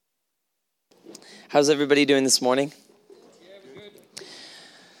How's everybody doing this morning?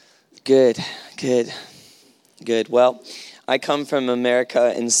 Good. Well, I come from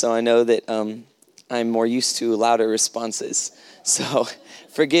America, and so I know that I'm more used to louder responses. So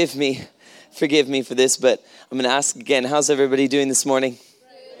forgive me for this, but I'm going to ask again, how's everybody doing this morning?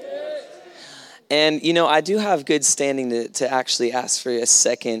 And, I do have good standing to actually ask for a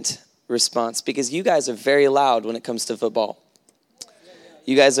second response, because you guys are very loud when it comes to football.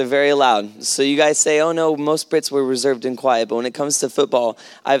 You guys are very loud. So you guys say, oh no, most Brits were reserved and quiet. But when it comes to football,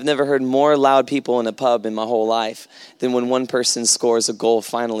 I've never heard more loud people in a pub in my whole life than when one person scores a goal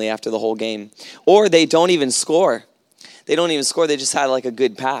finally after the whole game. Or they don't even score. They just had like a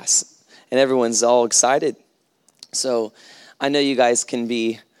good pass. And everyone's all excited. So I know you guys can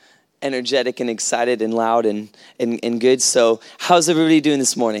be energetic and excited and loud and good. So how's everybody doing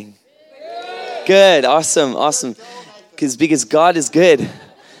this morning? Good. Awesome. Because God is good.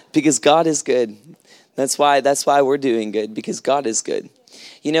 Because God is good. That's why we're doing good, because God is good.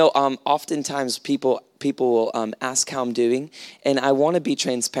 Oftentimes people will ask how I'm doing, and I want to be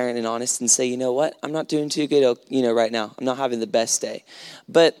transparent and honest and say, you know what? I'm not doing too good, right now. I'm not having the best day.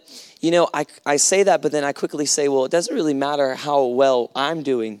 But, I say that, but then I quickly say, well, it doesn't really matter how well I'm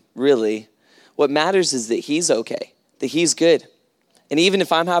doing, really. What matters is that He's okay, that He's good. And even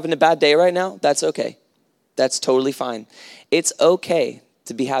if I'm having a bad day right now, that's okay. That's totally fine. It's okay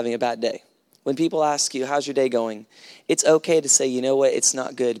to be having a bad day. When people ask you, how's your day going? It's okay to say, you know what, it's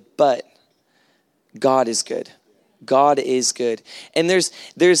not good, but God is good. God is good. And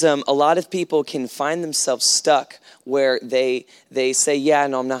there's a lot of people can find themselves stuck where they say, yeah,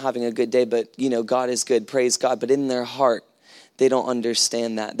 no, I'm not having a good day, but God is good, praise God. But in their heart, they don't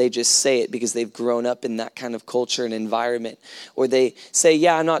understand that. They just say it because they've grown up in that kind of culture and environment. Or they say,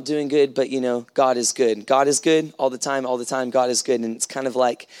 yeah, I'm not doing good, but God is good. God is good all the time, God is good. And it's kind of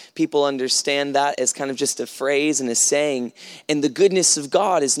like people understand that as kind of just a phrase and a saying. And the goodness of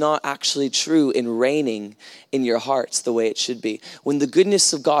God is not actually true and reigning in your hearts the way it should be. When the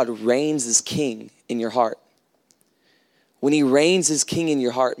goodness of God reigns as king in your heart, when He reigns as king in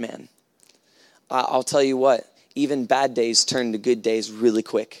your heart, man, I'll tell you what, even bad days turn to good days really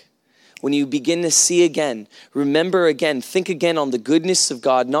quick. When you begin to see again, remember again, think again on the goodness of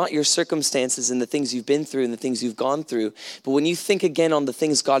God, not your circumstances and the things you've been through and the things you've gone through. But when you think again on the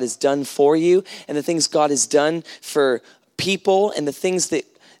things God has done for you and the things God has done for people and the things that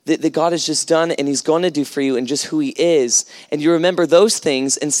God has just done and He's going to do for you and just who He is. And you remember those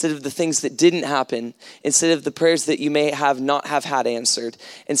things instead of the things that didn't happen, instead of the prayers that you may have not have had answered,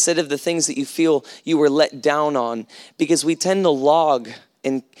 instead of the things that you feel you were let down on, because we tend to log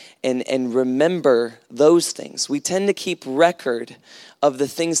and remember those things. We tend to keep record of the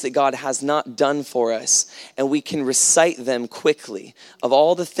things that God has not done for us, and we can recite them quickly of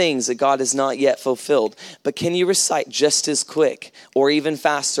all the things that God has not yet fulfilled. But can you recite just as quick or even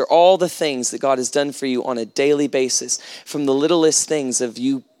faster all the things that God has done for you on a daily basis, from the littlest things of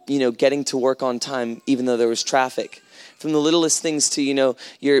you getting to work on time even though there was traffic, from the littlest things to,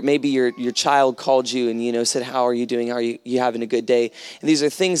 your child called you and, said, how are you doing? Are you having a good day? And these are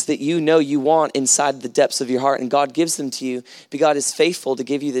things that you want inside the depths of your heart, and God gives them to you, but God is faithful to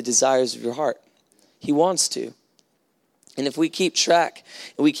give you the desires of your heart. He wants to. And if we keep track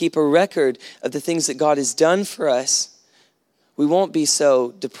and we keep a record of the things that God has done for us, we won't be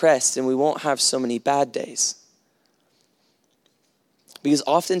so depressed and we won't have so many bad days. Because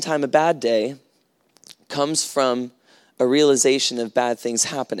oftentimes a bad day comes from a realization of bad things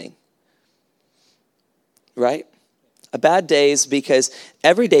happening, right? A bad day is because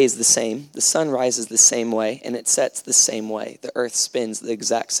every day is the same. The sun rises the same way and it sets the same way. The earth spins the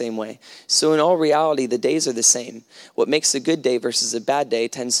exact same way. So in all reality, the days are the same. What makes a good day versus a bad day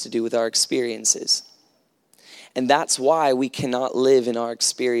tends to do with our experiences. And that's why we cannot live in our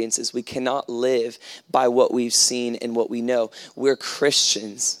experiences. We cannot live by what we've seen and what we know. We're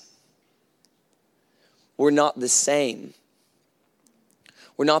Christians. We're not the same.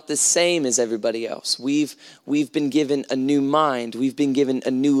 We're not the same as everybody else. We've been given a new mind. We've been given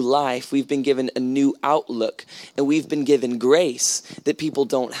a new life. We've been given a new outlook. And we've been given grace that people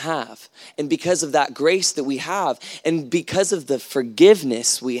don't have. And because of that grace that we have, and because of the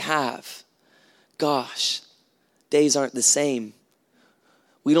forgiveness we have, gosh, days aren't the same.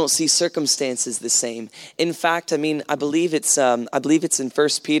 We don't see circumstances the same. In fact, I believe it's in 1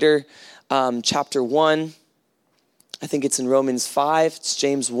 Peter chapter 1. I think it's in Romans 5. It's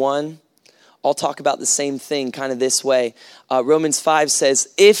James 1. I'll talk about the same thing kind of this way. Romans 5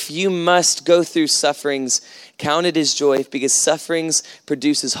 says, if you must go through sufferings, count it as joy, because sufferings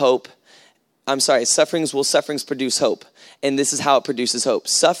produces hope. Sufferings produce hope. And this is how it produces hope.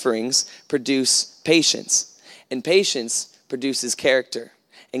 Sufferings produce patience. And patience produces character.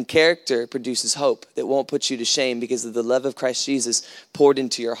 And character produces hope that won't put you to shame because of the love of Christ Jesus poured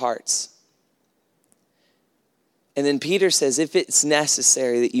into your hearts. And then Peter says, if it's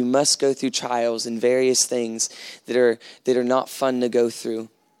necessary that you must go through trials and various things that are not fun to go through,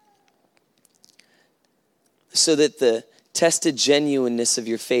 so that the tested genuineness of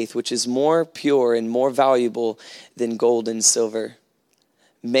your faith, which is more pure and more valuable than gold and silver,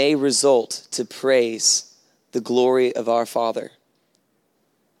 may result to praise the glory of our Father.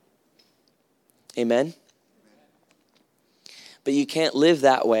 Amen? But you can't live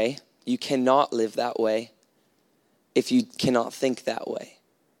that way. You cannot live that way if you cannot think that way.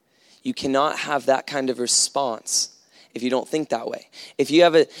 You cannot have that kind of response if you don't think that way. If you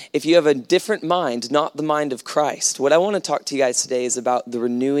have a different mind, not the mind of Christ. What I want to talk to you guys today is about the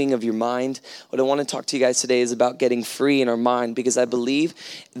renewing of your mind. What I want to talk to you guys today is about getting free in our mind, because I believe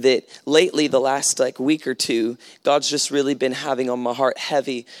that lately, the last week or two, God's just really been having on my heart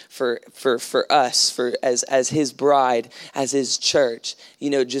heavy for us, as his bride, as his church,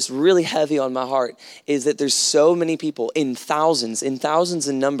 just really heavy on my heart is that there's so many people in thousands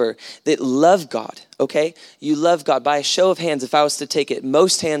in number that love God. Okay? You love God. By a show of hands, if I was to take it,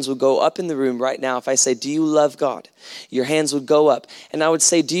 most hands would go up in the room right now. If I say, do you love God? Your hands would go up. And I would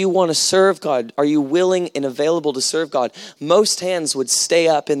say, do you want to serve God? Are you willing and available to serve God? Most hands would stay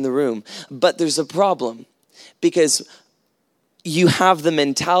up in the room. But there's a problem, because you have the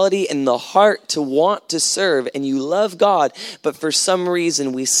mentality and the heart to want to serve, and you love God, but for some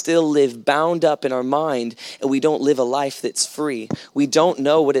reason we still live bound up in our mind, and we don't live a life that's free. We don't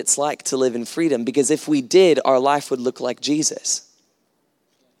know what it's like to live in freedom, because if we did, our life would look like Jesus.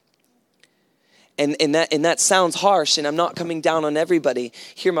 And that sounds harsh, and I'm not coming down on everybody.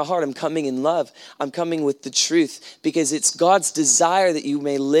 Hear my heart. I'm coming in love. I'm coming with the truth, because it's God's desire that you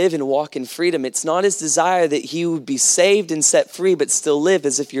may live and walk in freedom. It's not his desire that you would be saved and set free, but still live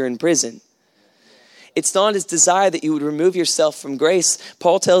as if you're in prison. It's not his desire that you would remove yourself from grace.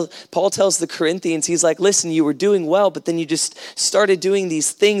 Paul tells the Corinthians, he's like, listen, you were doing well, but then you just started doing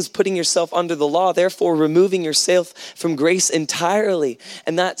these things, putting yourself under the law, therefore removing yourself from grace entirely.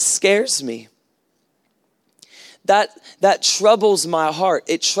 And that scares me. That troubles my heart.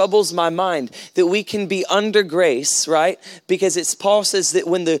 It troubles my mind that we can be under grace, right? Because Paul says that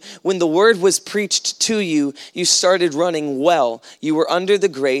when the word was preached to you, you started running well. You were under the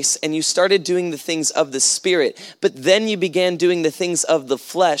grace and you started doing the things of the Spirit. But then you began doing the things of the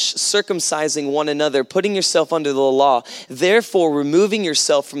flesh, circumcising one another, putting yourself under the law, therefore removing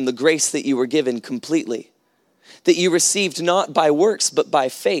yourself from the grace that you were given completely, that you received not by works, but by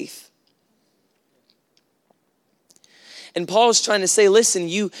faith. And Paul's trying to say, listen,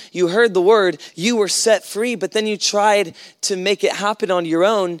 you heard the word, you were set free, but then you tried to make it happen on your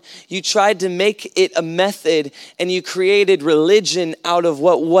own. You tried to make it a method, and you created religion out of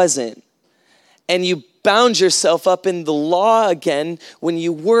what wasn't. And you bound yourself up in the law again when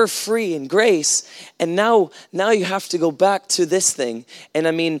you were free in grace. And now you have to go back to this thing. And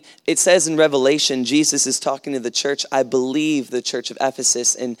I mean, it says in Revelation, Jesus is talking to the church, I believe the church of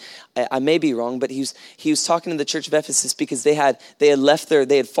Ephesus, and I may be wrong, but he was talking to the church of Ephesus because they had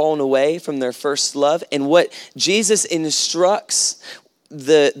fallen away from their first love. And what Jesus instructs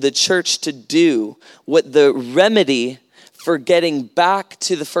the church to do, what the remedy for getting back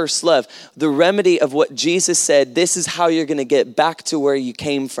to the first love, the remedy of what Jesus said, this is how you're going to get back to where you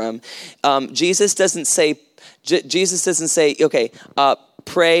came from. Jesus doesn't say, okay,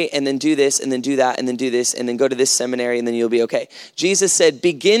 pray and then do this and then do that and then do this and then go to this seminary and then you'll be okay. Jesus said,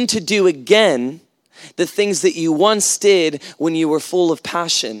 begin to do again the things that you once did when you were full of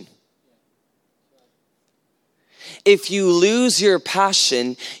passion. If you lose your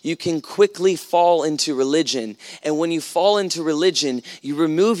passion, you can quickly fall into religion. And when you fall into religion, you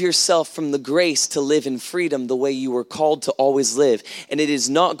remove yourself from the grace to live in freedom the way you were called to always live. And it is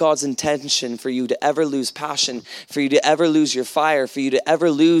not God's intention for you to ever lose passion, for you to ever lose your fire, for you to ever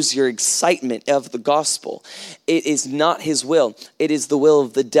lose your excitement of the gospel. It is not his will. It is the will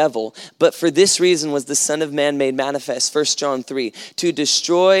of the devil. But for this reason was the Son of Man made manifest, 1 John 3, to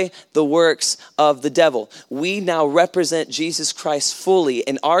destroy the works of the devil. We now represent Jesus Christ fully,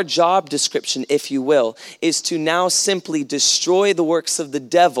 and our job description, if you will, is to now simply destroy the works of the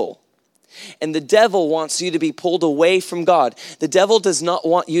devil And the devil wants you to be pulled away from God. The devil does not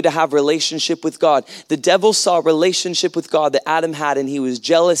want you to have relationship with God. The devil saw a relationship with God that Adam had, and he was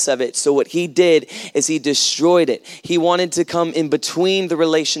jealous of it. So what he did is he destroyed it. He wanted to come in between the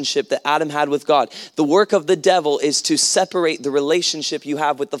relationship that Adam had with God. The work of the devil is to separate the relationship you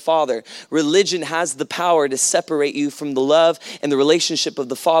have with the Father. Religion has the power to separate you from the love and the relationship of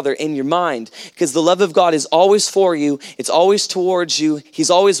the Father in your mind, because the love of God is always for you. It's always towards you. He's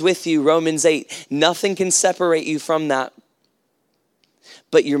always with you. Romans 8. Nothing can separate you from that.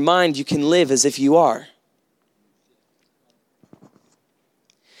 But your mind, you can live as if you are.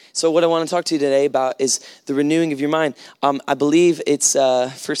 So what I want to talk to you today about is the renewing of your mind. I believe it's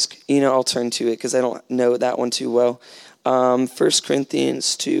first, I'll turn to it because I don't know that one too well. 1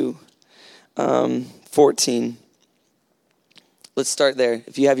 Corinthians 2, 14. Let's start there.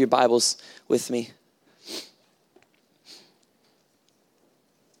 If you have your Bibles with me.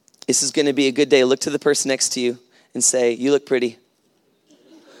 This is going to be a good day. Look to the person next to you and say, you look pretty.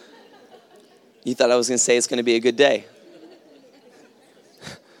 You thought I was going to say it's going to be a good day.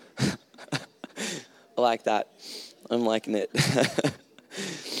 I like that. I'm liking it.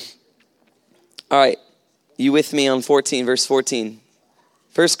 All right. You with me on 14, verse 14.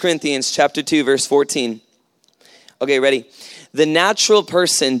 1 Corinthians chapter 2, verse 14. Okay, ready? The natural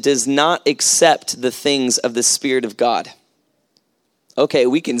person does not accept the things of the Spirit of God. Okay,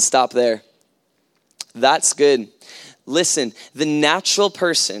 we can stop there. That's good. Listen, the natural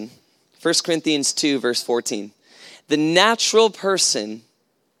person, 1 Corinthians 2, verse 14. The natural person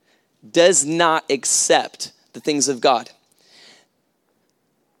does not accept the things of God.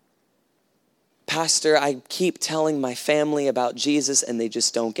 Pastor, I keep telling my family about Jesus and they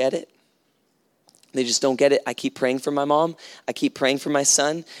just don't get it. They just don't get it. I keep praying for my mom. I keep praying for my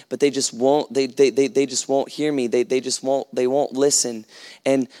son, but they just won't. They just won't hear me. They won't listen.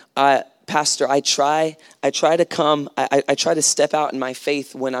 And Pastor, I try to come. I try to step out in my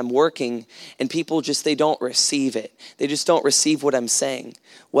faith when I'm working, and people they don't receive it. They just don't receive what I'm saying.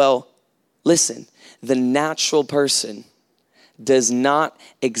 Well, listen. The natural person does not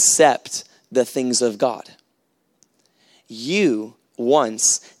accept the things of God. You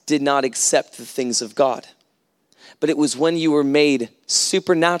once did not accept the things of God. But it was when you were made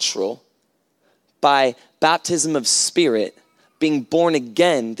supernatural by baptism of Spirit, being born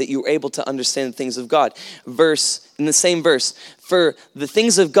again, that you were able to understand the things of God. In the same verse, for the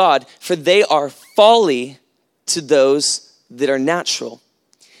things of God, for they are folly to those that are natural.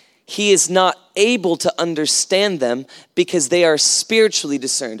 He is not able to understand them because they are spiritually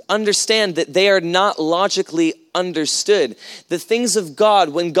discerned. Understand that they are not logically understood. The things of God,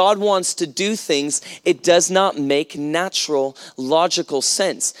 when God wants to do things, it does not make natural, logical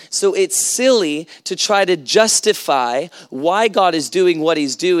sense. So it's silly to try to justify why God is doing what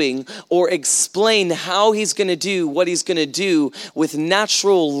he's doing or explain how he's going to do what he's going to do with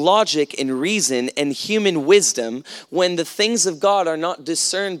natural logic and reason and human wisdom when the things of God are not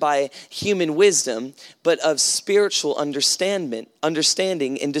discerned by human wisdom, but of spiritual understanding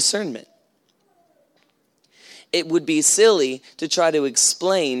and discernment. It would be silly to try to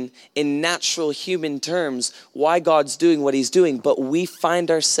explain in natural human terms why God's doing what he's doing, but we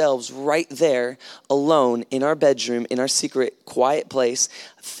find ourselves right there alone in our bedroom, in our secret, quiet place,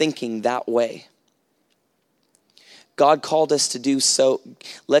 thinking that way. God called us to do so.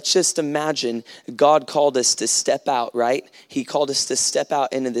 Let's just imagine God called us to step out, right? He called us to step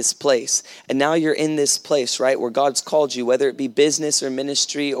out into this place. And now you're in this place, right, where God's called you, whether it be business or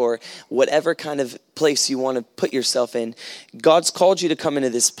ministry or whatever kind of place you want to put yourself in. God's called you to come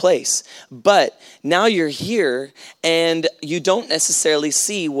into this place. But now you're here and you don't necessarily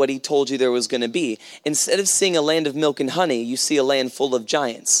see what he told you there was going to be. Instead of seeing a land of milk and honey, you see a land full of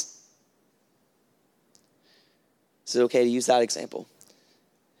giants. Is it okay to use that example?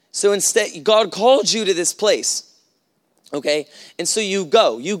 So instead, God called you to this place, okay? And so you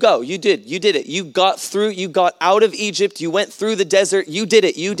did it. You got through, you got out of Egypt, you went through the desert, you did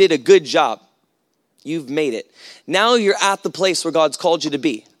it. You did a good job. You've made it. Now you're at the place where God's called you to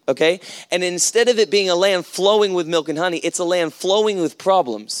be, okay? And instead of it being a land flowing with milk and honey, it's a land flowing with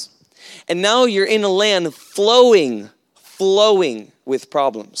problems. And now you're in a land flowing with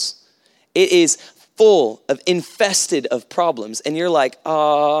problems. It is full of infested of problems. And you're like,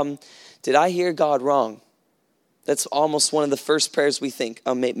 did I hear God wrong? That's almost one of the first prayers we think.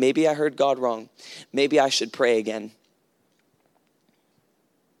 Maybe I heard God wrong. Maybe I should pray again.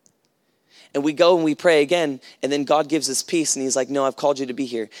 And we go and we pray again, and then God gives us peace, and he's like, no, I've called you to be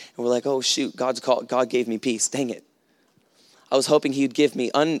here. And we're like, oh shoot, God gave me peace. Dang it. I was hoping he'd give me,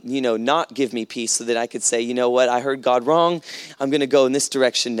 not give me peace so that I could say, you know what, I heard God wrong. I'm going to go in this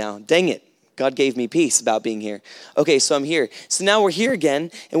direction now. Dang it. God gave me peace about being here. Okay, so I'm here. So now we're here again,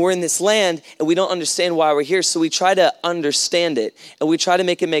 and we're in this land, and we don't understand why we're here. So we try to understand it, and we try to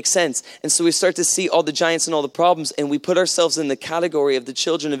make it make sense. And so we start to see all the giants and all the problems, and we put ourselves in the category of the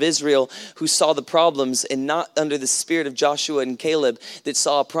children of Israel who saw the problems and not under the spirit of Joshua and Caleb that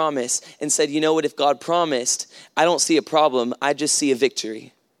saw a promise and said, you know what, if God promised, I don't see a problem, I just see a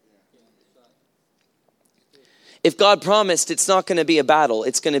victory. If God promised, it's not going to be a battle,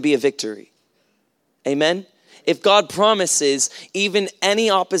 it's going to be a victory. Amen? If God promises, even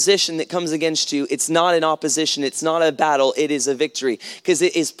any opposition that comes against you, it's not an opposition, it's not a battle, it is a victory. Because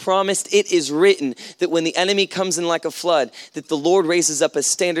it is promised, it is written that when the enemy comes in like a flood, that the Lord raises up a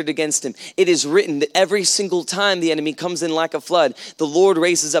standard against him. It is written that every single time the enemy comes in like a flood, the Lord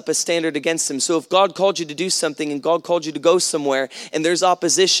raises up a standard against him. So if God called you to do something and God called you to go somewhere and there's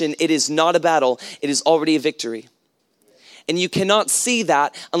opposition, it is not a battle, it is already a victory. And you cannot see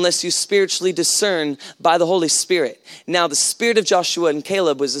that unless you spiritually discern by the Holy Spirit. Now, the spirit of Joshua and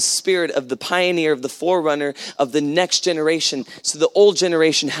Caleb was the spirit of the pioneer, of the forerunner, of the next generation. So the old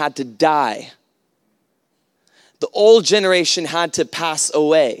generation had to die. The old generation had to pass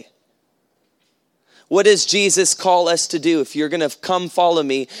away. What does Jesus call us to do? If you're going to come follow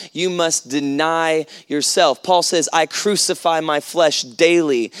me, you must deny yourself. Paul says, I crucify my flesh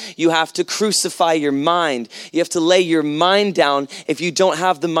daily. You have to crucify your mind. You have to lay your mind down. If you don't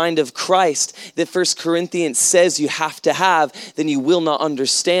have the mind of Christ that 1 Corinthians says you have to have, then you will not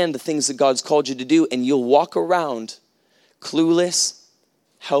understand the things that God's called you to do, and you'll walk around clueless,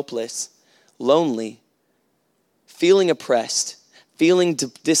 helpless, lonely, feeling oppressed, feeling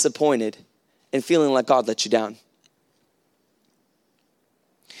disappointed, and feeling like God let you down.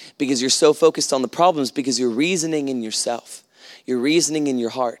 Because you're so focused on the problems, because you're reasoning in yourself. You're reasoning in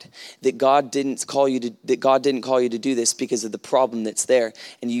your heart that God didn't call you to do this because of the problem that's there.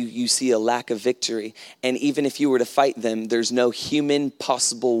 And you see a lack of victory. And even if you were to fight them, there's no human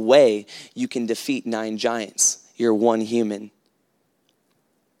possible way you can defeat 9 giants. You're one human.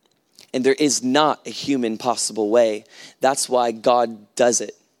 And there is not a human possible way. That's why God does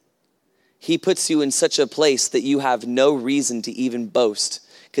it. He puts you in such a place that you have no reason to even boast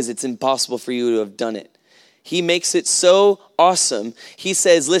because it's impossible for you to have done it. He makes it so awesome. He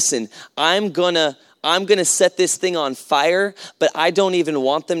says, listen, I'm gonna set this thing on fire, but I don't even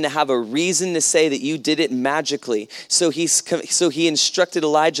want them to have a reason to say that you did it magically. So he instructed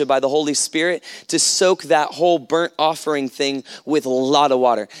Elijah by the Holy Spirit to soak that whole burnt offering thing with a lot of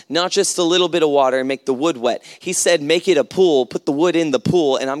water. Not just a little bit of water and make the wood wet. He said, make it a pool, put the wood in the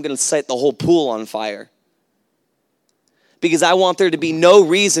pool, and I'm going to set the whole pool on fire. Because I want there to be no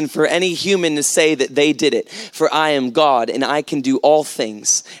reason for any human to say that they did it. For I am God and I can do all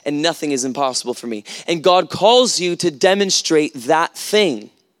things and nothing is impossible for me. And God calls you to demonstrate that thing.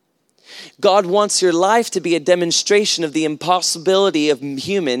 God wants your life to be a demonstration of the impossibility of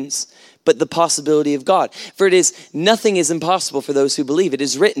humans, but the possibility of God. For nothing is impossible for those who believe. It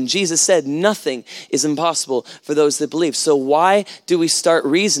is written. Jesus said nothing is impossible for those that believe. So why do we start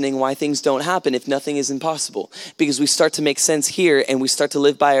reasoning why things don't happen if nothing is impossible? Because we start to make sense here and we start to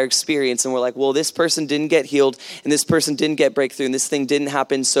live by our experience and we're like, well, this person didn't get healed and this person didn't get breakthrough and this thing didn't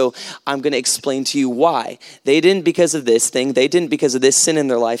happen, so I'm going to explain to you why. They didn't because of this thing. They didn't because of this sin in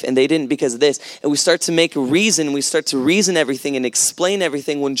their life, and they didn't because of this. And we start to make a reason. We start to reason everything and explain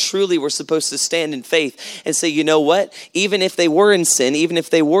everything when truly we're supposed to stand in faith and say, you know what? Even if they were in sin, even if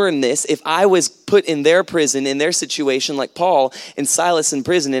they were in this, if I was put in their prison, in their situation, like Paul and Silas in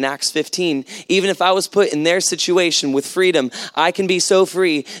prison in Acts 15, even if I was put in their situation with freedom, I can be so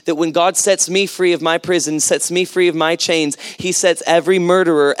free that when God sets me free of my prison, sets me free of my chains, he sets every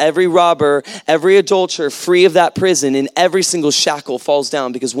murderer, every robber, every adulterer free of that prison, and every single shackle falls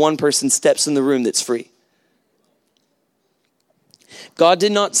down because one person steps in the room that's free. God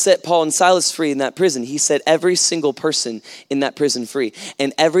did not set Paul and Silas free in that prison. He set every single person in that prison free.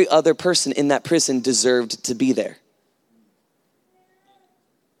 And every other person in that prison deserved to be there.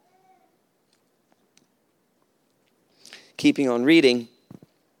 Keeping on reading.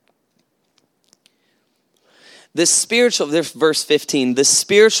 Verse 15, the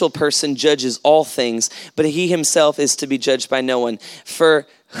spiritual person judges all things, but he himself is to be judged by no one. For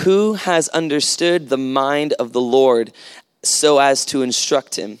who has understood the mind of the Lord so as to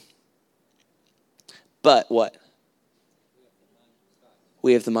instruct him? But what?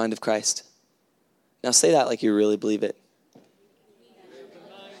 We have the mind of Christ. Now say that like you really believe it.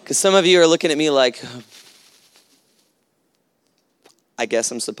 Because some of you are looking at me like, I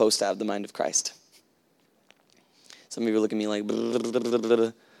guess I'm supposed to have the mind of Christ. Some of you are looking at me like,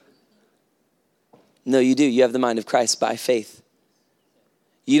 no, you do. You have the mind of Christ by faith.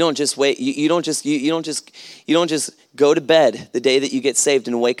 You don't just wait. You don't just go to bed the day that you get saved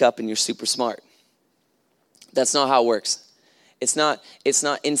and wake up and you're super smart. That's not how it works. It's not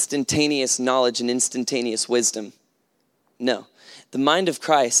instantaneous knowledge and instantaneous wisdom. No. The mind of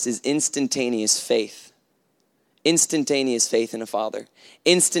Christ is instantaneous faith. Instantaneous faith in a Father.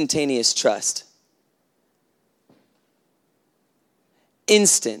 Instantaneous trust.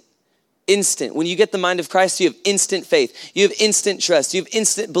 Instant. When you get the mind of Christ, you have instant faith. You have instant trust. You have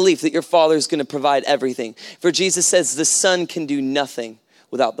instant belief that your Father is going to provide everything. For Jesus says the Son can do nothing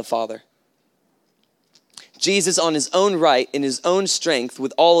without the Father. Jesus on his own right, in his own strength,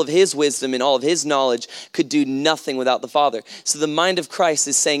 with all of his wisdom and all of his knowledge, could do nothing without the Father. So the mind of Christ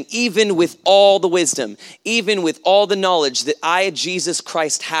is saying, even with all the wisdom, even with all the knowledge that I, Jesus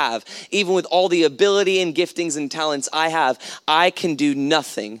Christ, have, even with all the ability and giftings and talents I have, I can do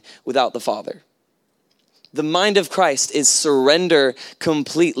nothing without the Father. The mind of Christ is surrender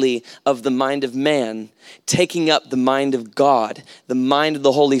completely of the mind of man, taking up the mind of God, the mind of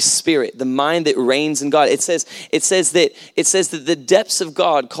the Holy Spirit, the mind that reigns in God. It says that the depths of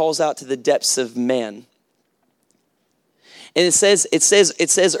God calls out to the depths of man. And it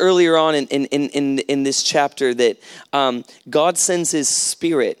says earlier on in this chapter that God sends his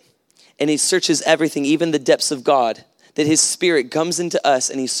Spirit and he searches everything, even the depths of God. That his Spirit comes into us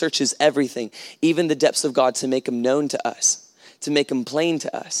and he searches everything, even the depths of God, to make them known to us, to make them plain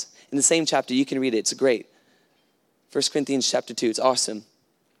to us. In the same chapter, you can read it. It's great. 1 Corinthians chapter 2. It's awesome.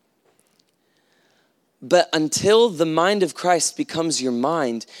 But until the mind of Christ becomes your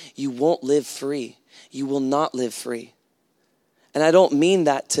mind, you won't live free. You will not live free. And I don't mean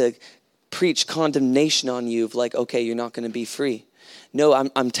that to preach condemnation on you of like, okay, you're not going to be free. No,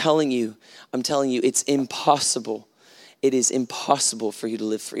 I'm telling you, it's impossible. It is impossible for you to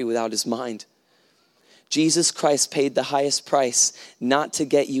live free without his mind. Jesus Christ paid the highest price, not to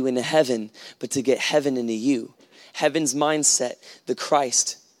get you into heaven, but to get heaven into you. Heaven's mindset, the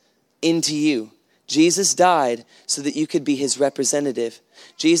Christ, into you. Jesus died so that you could be his representative.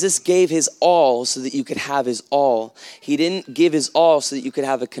 Jesus gave his all so that you could have his all. He didn't give his all so that you could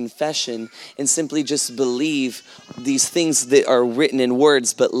have a confession and simply just believe these things that are written in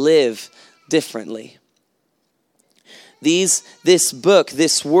words, but live differently. This book,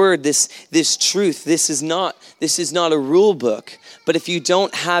 this word, this truth, this is not a rule book. But if you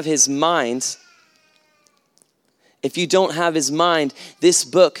don't have his mind, this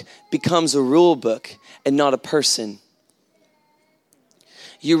book becomes a rule book and not a person.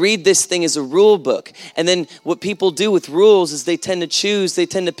 You read this thing as a rule book. And then what people do with rules is they tend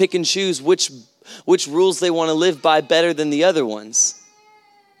to pick and choose which rules they want to live by better than the other ones.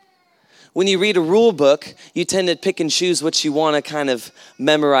 When you read a rule book, you tend to pick and choose what you want to kind of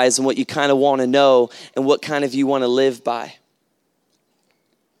memorize and what you kind of want to know and what kind of you want to live by.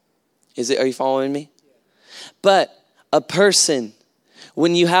 Are you following me? But a person,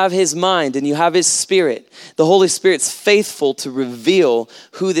 when you have his mind and you have his Spirit, the Holy Spirit's faithful to reveal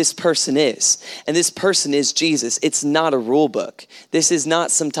who this person is. And this person is Jesus. It's not a rule book. This is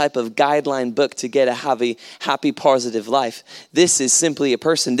not some type of guideline book to get a happy, positive life. This is simply a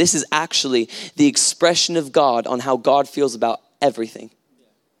person. This is actually the expression of God on how God feels about everything.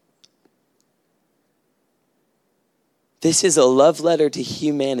 This is a love letter to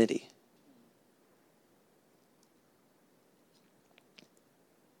humanity.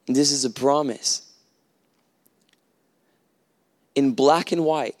 This is a promise. In black and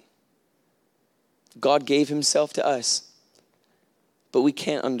white, God gave himself to us, but we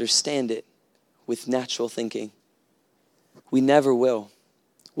can't understand it with natural thinking. We never will.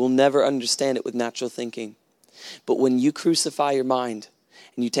 We'll never understand it with natural thinking. But when you crucify your mind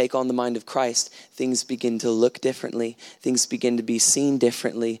and you take on the mind of Christ, things begin to look differently. Things begin to be seen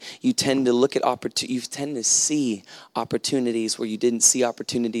differently. You tend to you tend to see opportunities where you didn't see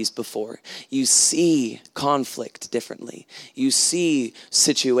opportunities before. You see conflict differently. You see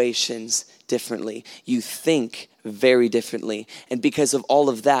situations differently. You think very differently. And because of all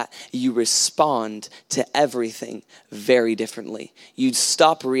of that, you respond to everything very differently. You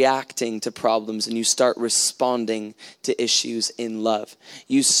stop reacting to problems and you start responding to issues in love.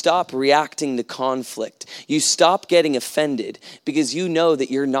 You stop reacting to conflict. You stop getting offended because you know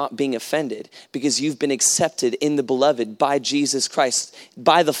that you're not being offended because you've been accepted in the beloved by Jesus Christ,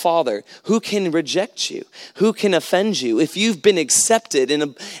 by the Father. Who can reject you? Who can offend you? If you've been accepted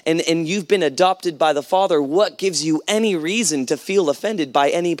and you've been adopted by the Father, what gives you any reason to feel offended by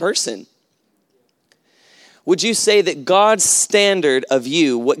any person? Would you say that God's standard of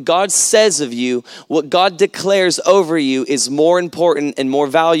you, what God says of you, what God declares over you is more important and more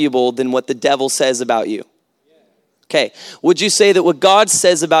valuable than what the devil says about you? Okay. Would you say that what God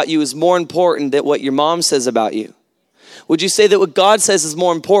says about you is more important than what your mom says about you? Would you say that what God says is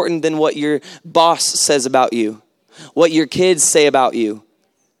more important than what your boss says about you? What your kids say about you?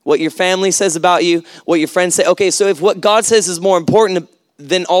 What your family says about you? What your friends say? Okay, so if what God says is more important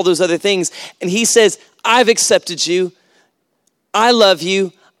than all those other things, and he says, I've accepted you, I love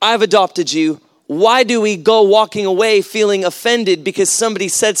you, I've adopted you, why do we go walking away feeling offended because somebody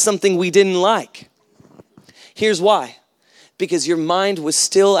said something we didn't like? Here's why. Because your mind was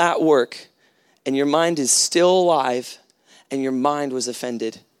still at work, and your mind is still alive, and your mind was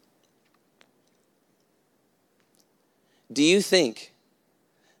offended. Do you think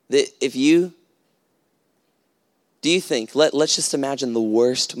that let's just imagine the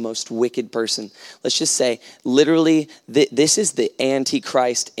worst, most wicked person. Let's just say, literally, this is the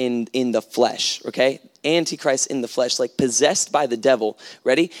Antichrist in the flesh, okay? Antichrist in the flesh, like possessed by the devil.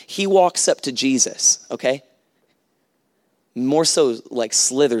 Ready? He walks up to Jesus, okay? More so like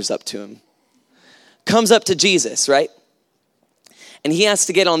slithers up to him. Comes up to Jesus, right? And he has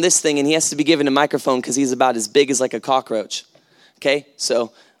to get on this thing, and he has to be given a microphone because he's about as big as like a cockroach, okay?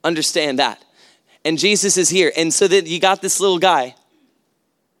 So understand that. And Jesus is here. And so that you got this little guy,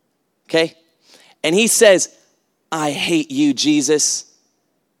 okay? And he says, I hate you, Jesus.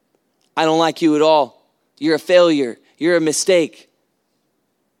 I don't like you at all. You're a failure. You're a mistake.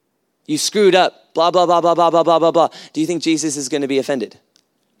 You screwed up. Blah, blah, blah, blah, blah, blah, blah, blah, blah. Do you think Jesus is going to be offended?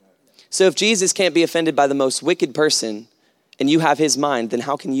 So if Jesus can't be offended by the most wicked person and you have his mind, then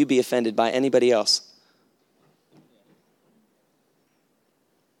how can you be offended by anybody else?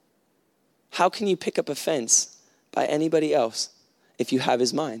 How can you pick up offense by anybody else if you have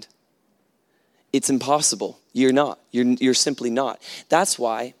his mind? It's impossible. You're not. You're simply not. That's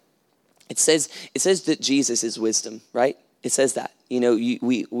why it says that Jesus is wisdom, right? It says that. You know,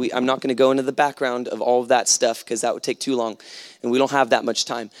 I'm not going to go into the background of all of that stuff because that would take too long, and we don't have that much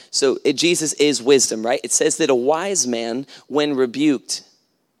time. So Jesus is wisdom, right? It says that a wise man, when rebuked,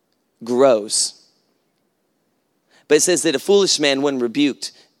 grows. But it says that a foolish man, when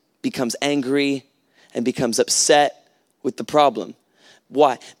rebuked, becomes angry and becomes upset with the problem.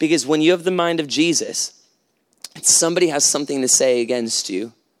 Why? Because when you have the mind of Jesus, and somebody has something to say against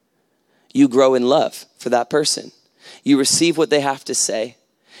you, you grow in love for that person. You receive what they have to say,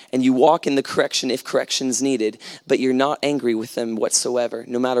 and you walk in the correction if correction is needed, but you're not angry with them whatsoever,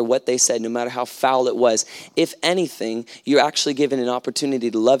 no matter what they said, no matter how foul it was. If anything, you're actually given an opportunity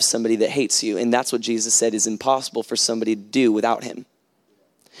to love somebody that hates you, and that's what Jesus said is impossible for somebody to do without him.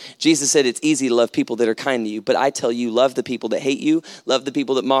 Jesus said it's easy to love people that are kind to you, but I tell you, love the people that hate you, love the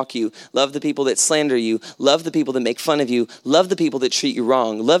people that mock you, love the people that slander you, love the people that make fun of you, love the people that treat you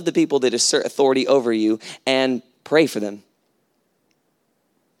wrong, love the people that assert authority over you, and pray for them.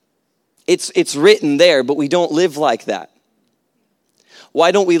 It's written there, but we don't live like that.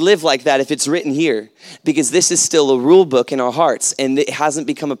 Why don't we live like that if it's written here? Because this is still a rule book in our hearts, and it hasn't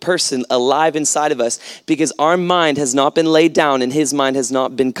become a person alive inside of us because our mind has not been laid down and his mind has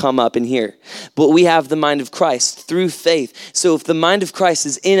not been come up in here. But we have the mind of Christ through faith. So if the mind of Christ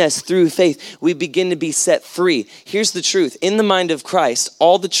is in us through faith, we begin to be set free. Here's the truth. In the mind of Christ,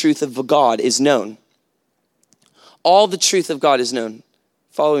 all the truth of God is known. All the truth of God is known.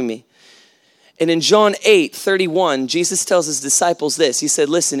 Follow me. And in John 8:31, Jesus tells his disciples this. He said,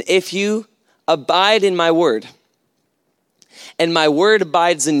 listen, if you abide in my word, and my word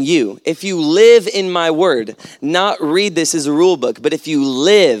abides in you, if you live in my word, not read this as a rule book, but if you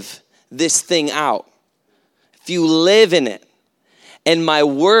live this thing out, if you live in it, and my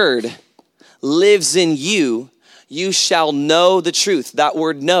word lives in you, you shall know the truth. That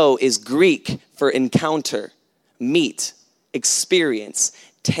word know is Greek for encounter, meet, experience,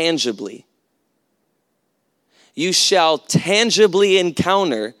 tangibly. You shall tangibly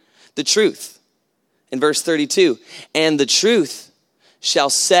encounter the truth. In verse 32, and the truth shall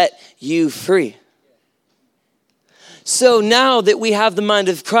set you free. So now that we have the mind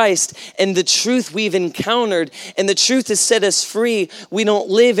of Christ and the truth we've encountered and the truth has set us free, we don't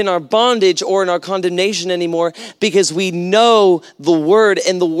live in our bondage or in our condemnation anymore because we know the word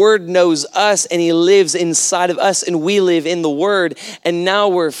and the word knows us and he lives inside of us and we live in the word, and now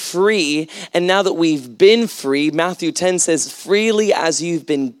we're free. And now that we've been free, Matthew 10 says, freely as you've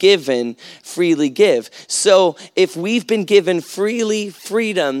been given, freely give. So if we've been given freely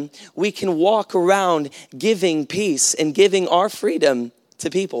freedom, we can walk around giving peace and giving our freedom to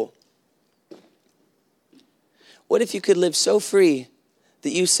people. What if you could live so free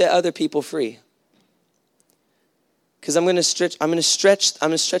that you set other people free? Because I'm gonna stretch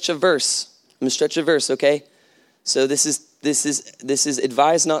a verse, okay? So this is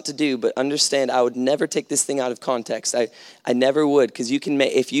advised not to do, but understand I would never take this thing out of context. I never would, because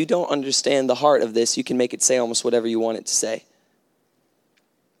if you don't understand the heart of this, you can make it say almost whatever you want it to say.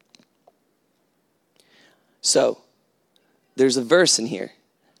 So, there's a verse in here.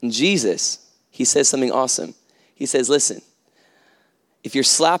 And Jesus, he says something awesome. He says, listen, if you're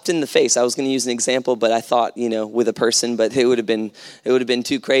slapped in the face, I was going to use an example, but I thought, with a person, but it would have been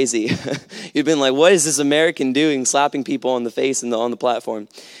too crazy. You'd been like, what is this American doing, slapping people on the face and on the platform?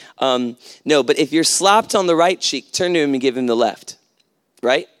 No, but if you're slapped on the right cheek, turn to him and give him the left,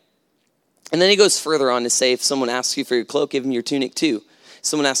 right? And then he goes further on to say, if someone asks you for your cloak, give him your tunic too. If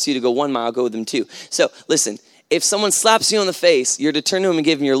someone asks you to go 1 mile, go with them 2. So listen, if someone slaps you on the face, you're to turn to him and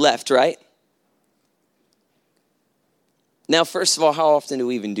give him your left, right? Now, first of all, how often do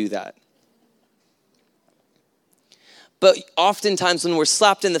we even do that? But oftentimes when we're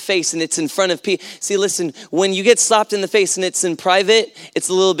slapped in the face and it's in front of people, see, listen, when you get slapped in the face and it's in private, it's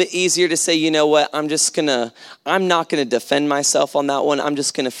a little bit easier to say, you know what, I'm not gonna defend myself on that one. I'm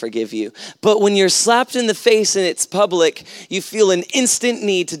just gonna forgive you. But when you're slapped in the face and it's public, you feel an instant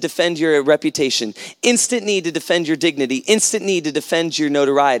need to defend your reputation, instant need to defend your dignity, instant need to defend your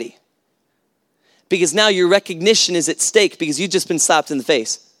notoriety. Because now your recognition is at stake because you've just been slapped in the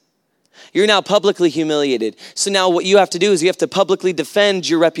face. You're now publicly humiliated. So now what you have to do is you have to publicly defend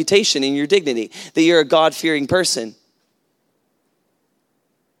your reputation and your dignity, that you're a God-fearing person.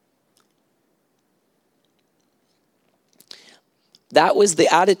 That was the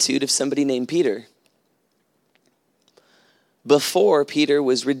attitude of somebody named Peter before Peter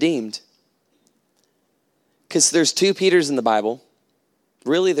was redeemed. Because there's 2 Peters in the Bible.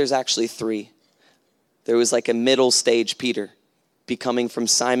 Really, there's actually 3. There was like a middle stage Peter, becoming from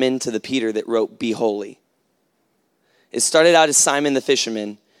Simon to the Peter that wrote, "Be holy." It started out as Simon the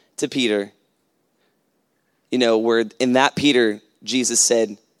fisherman to Peter, where in that Peter, Jesus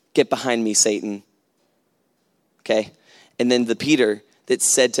said, "Get behind me, Satan." Okay? And then the Peter that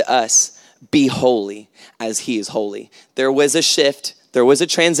said to us, "Be holy as he is holy." There was a shift. There was a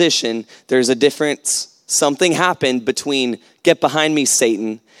transition. There's a difference. Something happened between "Get behind me,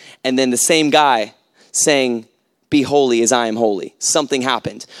 Satan," and then the same guy saying, "Be holy as I am holy." Something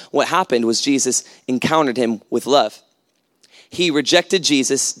happened. What happened was Jesus encountered him with love. He rejected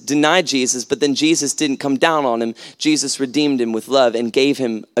Jesus, denied Jesus, but then Jesus didn't come down on him. Jesus redeemed him with love and gave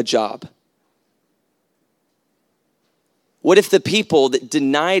him a job. What if the people that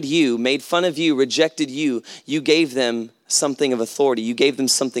denied you, made fun of you, rejected you, you gave them something of authority, you gave them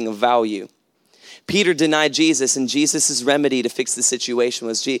something of value? Peter denied Jesus, and Jesus' remedy to fix the situation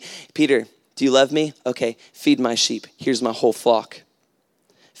was, "Peter, do you love me? Okay, feed my sheep. Here's my whole flock.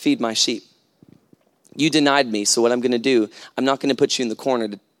 Feed my sheep. You denied me, so what I'm going to do, I'm not going to put you in the corner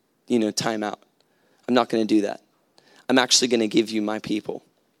to, time out. I'm not going to do that. I'm actually going to give you my people."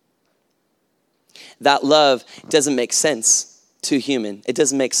 That love doesn't make sense to a human. It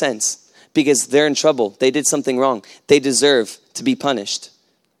doesn't make sense because they're in trouble. They did something wrong. They deserve to be punished.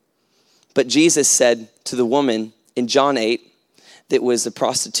 But Jesus said to the woman in John 8 that was a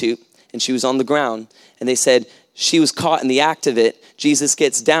prostitute, and she was on the ground, and they said she was caught in the act of it. Jesus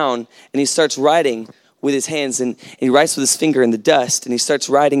gets down and he starts writing with his hands, and he writes with his finger in the dust, and he starts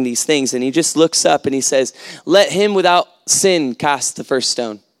writing these things, and he just looks up and he says, "Let him without sin cast the first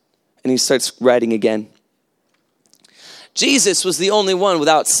stone." And he starts writing again. Jesus was the only one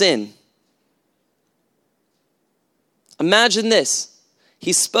without sin. Imagine this.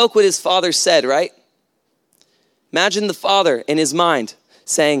 He spoke what his Father said, right? Imagine the Father in his mind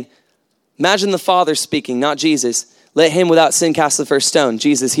saying, imagine the Father speaking, not Jesus. "Let him without sin cast the first stone."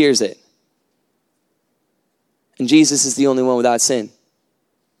 Jesus hears it. And Jesus is the only one without sin.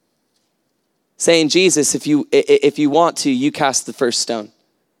 Saying, "Jesus, if you want to, you cast the first stone."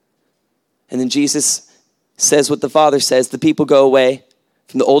 And then Jesus says what the Father says. The people go away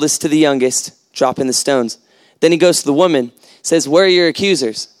from the oldest to the youngest, dropping the stones. Then he goes to the woman, says, "Where are your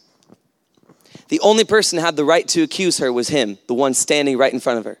accusers?" The only person who had the right to accuse her was him, the one standing right in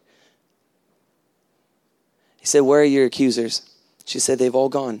front of her. He said, "Where are your accusers?" She said, "They've all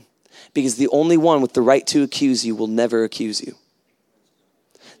gone." Because the only one with the right to accuse you will never accuse you.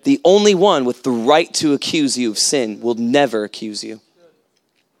 The only one with the right to accuse you of sin will never accuse you.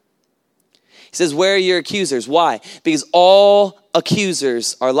 He says, "Where are your accusers?" Why? Because all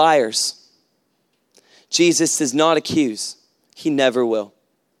accusers are liars. Jesus does not accuse. He never will.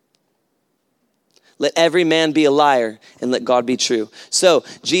 Let every man be a liar and let God be true. So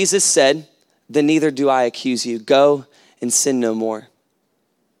Jesus said, "Then neither do I accuse you. Go and sin no more."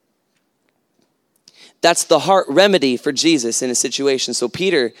 That's the heart remedy for Jesus in a situation. So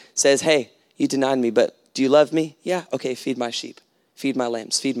Peter says, hey, you denied me, but do you love me? Yeah, okay, feed my sheep. Feed my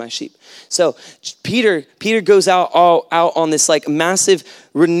lambs, feed my sheep. So Peter goes out on this like massive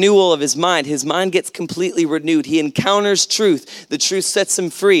renewal of his mind. His mind gets completely renewed. He encounters truth. The truth sets him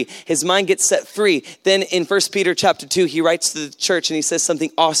free. His mind gets set free. Then in 1 Peter chapter 2, he writes to the church and he says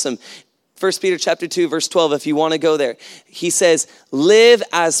something awesome. 1 Peter chapter 2, verse 12, if you want to go there. He says, live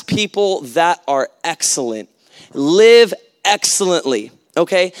as people that are excellent. Live excellently,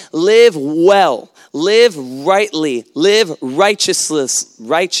 okay? Live well. Live rightly, live righteously.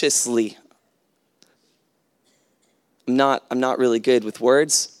 I'm not really good with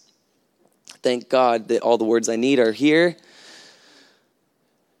words. Thank God that all the words I need are here.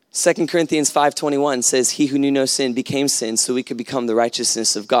 2 Corinthians 5:21 says, he who knew no sin became sin so we could become the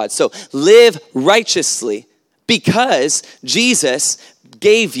righteousness of God. So live righteously because Jesus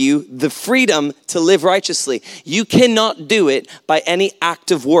gave you the freedom to live righteously. You cannot do it by any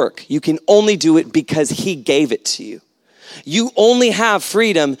act of work. You can only do it because he gave it to you. You only have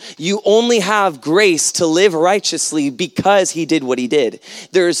freedom. You only have grace to live righteously because he did what he did.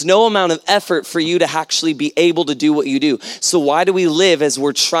 There is no amount of effort for you to actually be able to do what you do. So why do we live as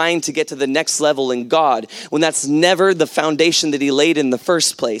we're trying to get to the next level in God when that's never the foundation that he laid in the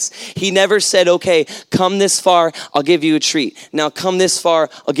first place? He never said, okay, come this far, I'll give you a treat. Now come this far,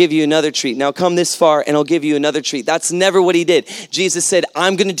 I'll give you another treat. Now come this far and I'll give you another treat. That's never what he did. Jesus said,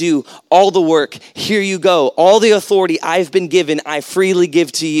 I'm going to do all the work. Here you go. All the authority I've been given, I freely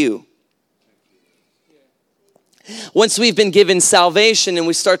give to you. Once we've been given salvation and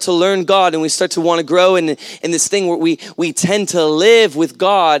we start to learn God and we start to want to grow in this thing where we tend to live with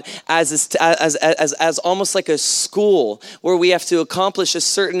God as almost like a school where we have to accomplish a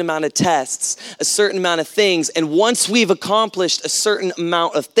certain amount of tests, a certain amount of things. And once we've accomplished a certain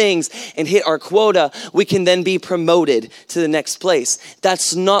amount of things and hit our quota, we can then be promoted to the next place.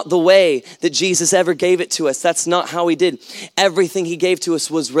 That's not the way that Jesus ever gave it to us. That's not how he did. Everything he gave to us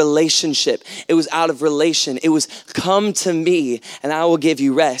was relationship. It was out of relation. It was come to me and I will give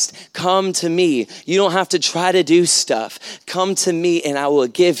you rest. Come to me. You don't have to try to do stuff. Come to me and I will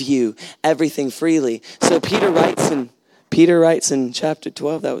give you everything freely. So Peter writes in chapter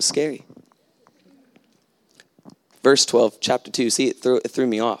 12, that was scary. Verse 12, chapter 2, see, it threw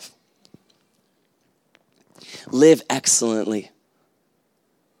me off. Live excellently.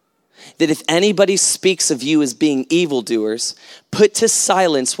 That if anybody speaks of you as being evildoers, put to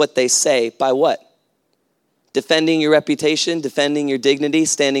silence what they say by what? Defending your reputation, defending your dignity,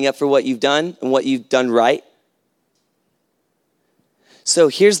 standing up for what you've done and what you've done right. So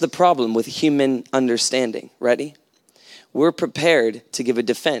here's the problem with human understanding. Ready? We're prepared to give a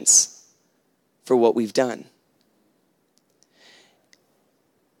defense for what we've done.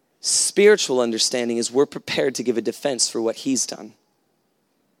 Spiritual understanding is we're prepared to give a defense for what he's done.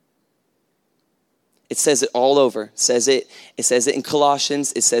 It says it all over. It says it in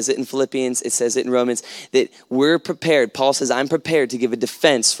Colossians. It says it in Philippians. It says it in Romans. That we're prepared. Paul says, I'm prepared to give a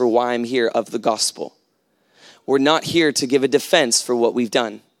defense for why I'm here of the gospel. We're not here to give a defense for what we've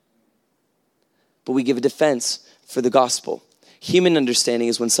done. But we give a defense for the gospel. Human understanding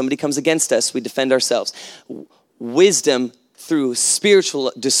is when somebody comes against us, we defend ourselves. Wisdom through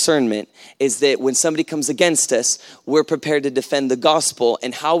spiritual discernment is that when somebody comes against us, we're prepared to defend the gospel.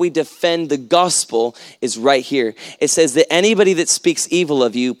 And how we defend the gospel is right here. It says that anybody that speaks evil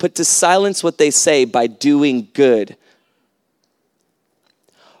of you, put to silence what they say by doing good.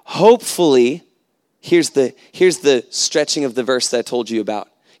 Hopefully, here's the stretching of the verse that I told you about.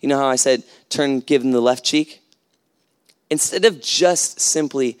 You know how I said, give them the left cheek? Instead of just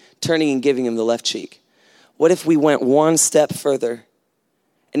simply turning and giving him the left cheek, what if we went one step further?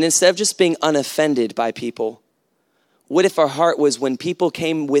 And instead of just being unoffended by people, what if our heart was when people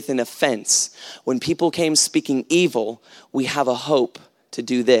came with an offense, when people came speaking evil, we have a hope to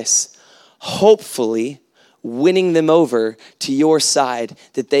do this. Hopefully, winning them over to your side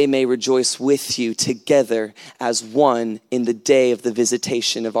that they may rejoice with you together as one in the day of the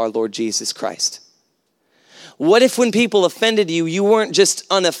visitation of our Lord Jesus Christ. What if when people offended you, you weren't just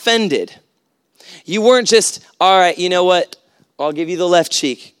unoffended? You weren't just, all right, you know what? I'll give you the left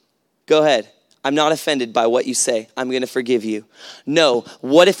cheek. Go ahead. I'm not offended by what you say. I'm going to forgive you. No,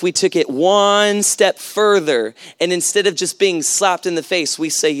 what if we took it one step further and instead of just being slapped in the face, we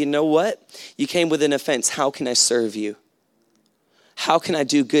say, you know what? You came with an offense. How can I serve you? How can I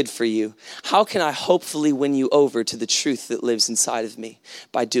do good for you? How can I hopefully win you over to the truth that lives inside of me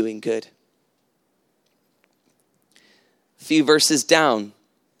by doing good? A few verses down,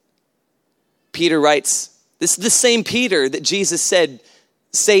 Peter writes, this is the same Peter that Jesus said,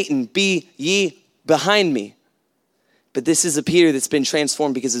 Satan, be ye behind me. But this is a Peter that's been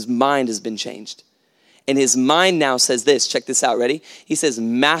transformed because his mind has been changed. And his mind now says this. Check this out. Ready? He says,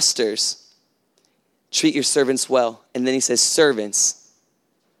 masters, treat your servants well. And then he says, servants,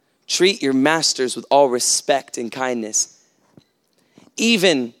 treat your masters with all respect and kindness.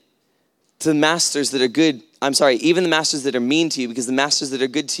 Even to the masters that are good. Even the masters that are mean to you, because the masters that are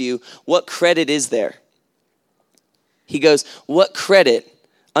good to you, what credit is there? He goes, what credit?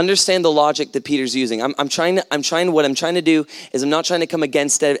 Understand the logic that Peter's using. What I'm trying to do is I'm not trying to come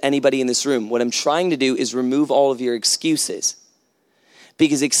against anybody in this room. What I'm trying to do is remove all of your excuses.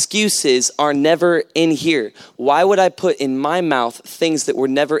 Because excuses are never in here. Why would I put in my mouth things that were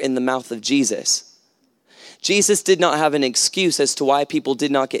never in the mouth of Jesus? Jesus did not have an excuse as to why people did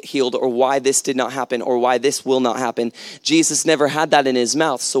not get healed or why this did not happen or why this will not happen. Jesus never had that in his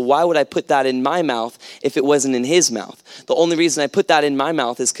mouth. So why would I put that in my mouth if it wasn't in his mouth? The only reason I put that in my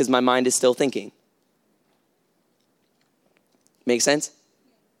mouth is because my mind is still thinking. Make sense?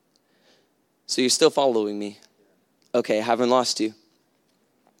 So you're still following me. Okay, I haven't lost you.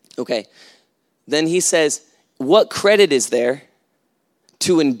 Okay. Then he says, what credit is there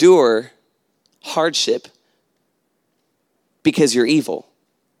to endure hardship because you're evil?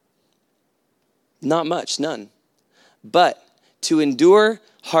 Not much, none. But to endure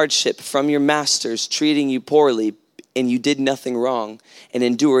hardship from your masters treating you poorly and you did nothing wrong, and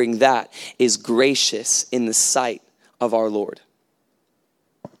enduring that is gracious in the sight of our Lord.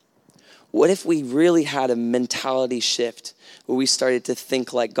 What if we really had a mentality shift where we started to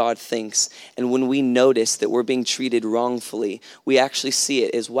think like God thinks, and when we notice that we're being treated wrongfully, we actually see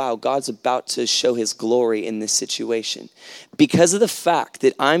it as, wow, God's about to show his glory in this situation. Because of the fact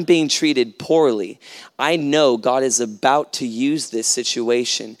that I'm being treated poorly, I know God is about to use this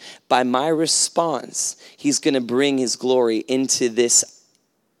situation. By my response, he's going to bring his glory into this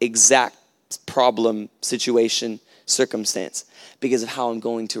exact problem, situation, circumstance, because of how I'm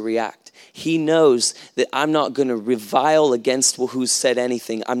going to react. He knows that I'm not going to revile against who's said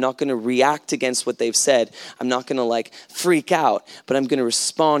anything. I'm not going to react against what they've said. I'm not going to freak out, but I'm going to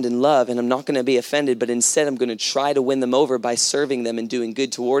respond in love, and I'm not going to be offended, but instead I'm going to try to win them over by serving them and doing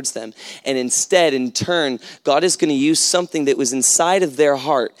good towards them. And instead, in turn, God is going to use something that was inside of their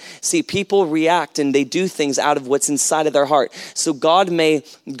heart. See, people react and they do things out of what's inside of their heart. So God may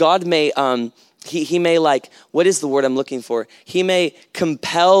He may what is the word I'm looking for? He may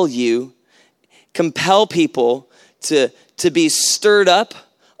compel people to be stirred up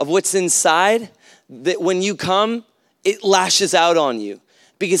of what's inside, that when you come, it lashes out on you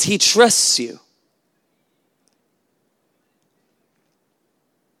because he trusts you.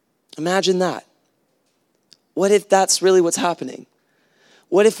 Imagine that. What if that's really what's happening?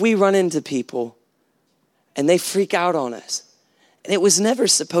 What if we run into people and they freak out on us? And it was never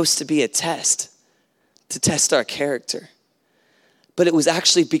supposed to be a test to test our character, but it was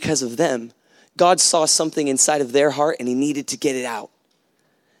actually because of them. God saw something inside of their heart and he needed to get it out.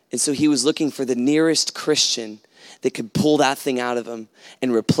 And so he was looking for the nearest Christian that could pull that thing out of him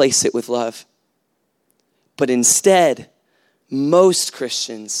and replace it with love. But instead, most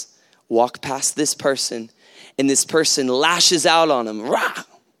Christians walk past this person and this person lashes out on them. Rah!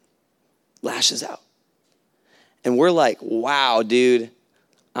 Lashes out. And we're like, wow, dude,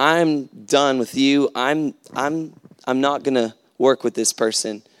 I'm done with you. I'm not going to work with this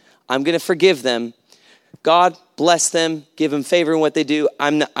person. I'm going to forgive them. God bless them, give them favor in what they do.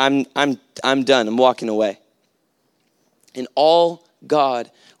 I'm done. I'm walking away. And all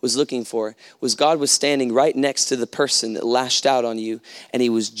God was looking for was God was standing right next to the person that lashed out on you, and he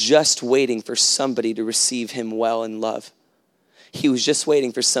was just waiting for somebody to receive him well in love. He was just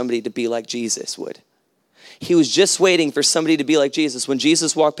waiting for somebody to be like Jesus would. He was just waiting for somebody to be like Jesus. When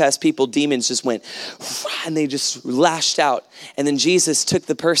Jesus walked past people, demons just went, and they just lashed out. And then Jesus took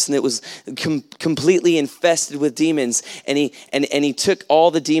the person that was completely infested with demons, and he took all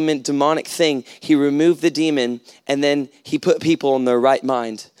the demonic thing. He removed the demon, and then he put people in their right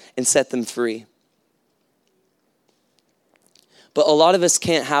mind and set them free. But a lot of us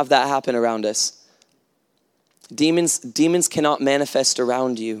can't have that happen around us. Demons cannot manifest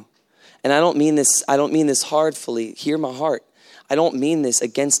around you. And I don't mean this hardfully. Hear my heart. I don't mean this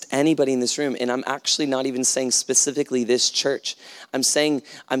against anybody in this room. And I'm actually not even saying specifically this church. I'm saying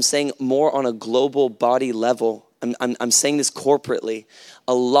more on a global body level. I'm saying this corporately.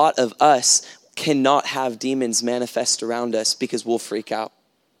 A lot of us cannot have demons manifest around us because we'll freak out.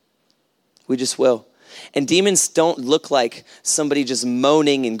 We just will. And demons don't look like somebody just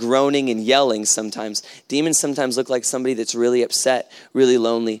moaning and groaning and yelling sometimes. Demons sometimes look like somebody that's really upset, really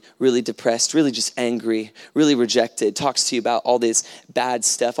lonely, really depressed, really just angry, really rejected, talks to you about all this bad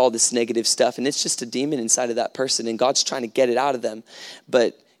stuff, all this negative stuff. And it's just a demon inside of that person, and God's trying to get it out of them.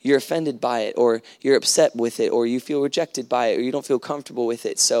 But you're offended by it, or you're upset with it, or you feel rejected by it, or you don't feel comfortable with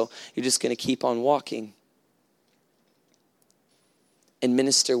it. So you're just going to keep on walking and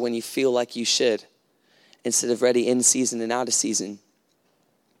minister when you feel like you should, instead of ready in season and out of season.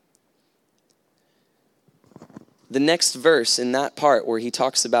 The next verse in that part where he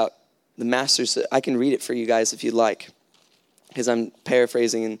talks about the masters, I can read it for you guys if you'd like, because I'm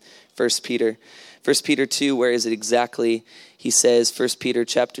paraphrasing in 1 Peter. 1 Peter 2, where is it exactly? He says, 1 Peter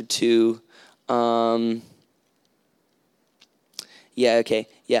chapter 2,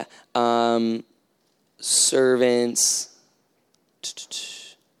 servants.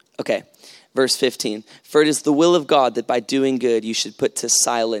 Okay, verse 15. For it is the will of God that by doing good you should put to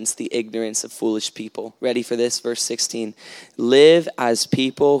silence the ignorance of foolish people. Ready for this? Verse 16. Live as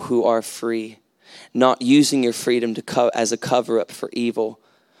people who are free, not using your freedom as a cover-up for evil.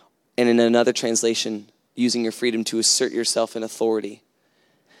 And in another translation, using your freedom to assert yourself in authority.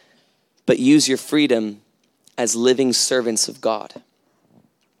 But use your freedom as living servants of God.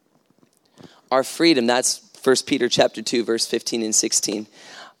 Our freedom, that's 1 Peter chapter 2, verse 15 and 16.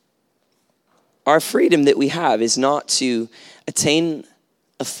 Our freedom that we have is not to attain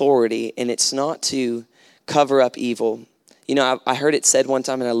authority, and it's not to cover up evil. You know, I heard it said one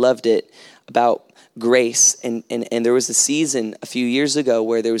time, and I loved it, about grace. And there was a season a few years ago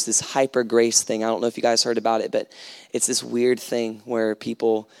where there was this hyper grace thing. I don't know if you guys heard about it, but it's this weird thing where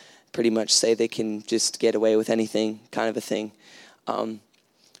people pretty much say they can just get away with anything, kind of a thing.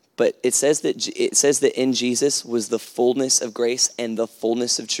 But it says that in Jesus was the fullness of grace and the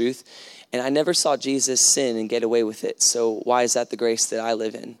fullness of truth. And I never saw Jesus sin and get away with it. So why is that the grace that I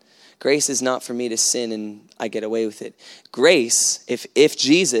live in? Grace is not for me to sin and I get away with it. Grace, if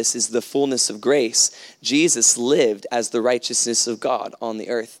Jesus is the fullness of grace, Jesus lived as the righteousness of God on the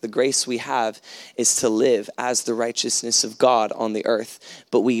earth. The grace we have is to live as the righteousness of God on the earth.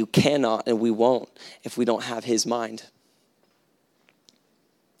 But we cannot and we won't if we don't have his mind.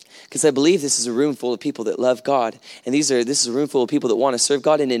 Because I believe this is a room full of people that love God. And this is a room full of people that want to serve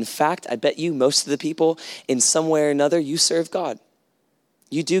God. And in fact, I bet you most of the people in some way or another, you serve God.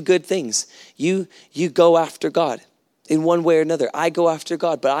 You do good things. You go after God in one way or another. I go after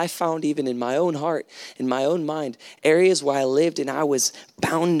God. But I found even in my own heart, in my own mind, areas where I lived and I was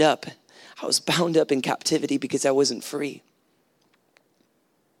bound up. I was bound up in captivity because I wasn't free.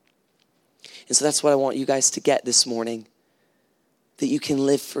 And so that's what I want you guys to get this morning. That you can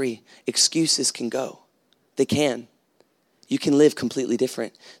live free. Excuses can go. They can. You can live completely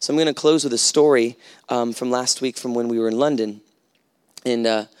different. So I'm going to close with a story from last week from when we were in London. And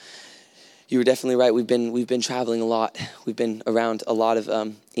you were definitely right. We've been traveling a lot. We've been around a lot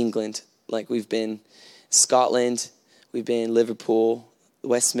of England. Like we've been Scotland. We've been Liverpool,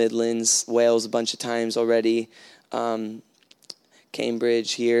 West Midlands, Wales a bunch of times already.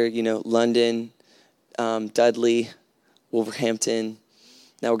 Cambridge here, London, Dudley, Wolverhampton.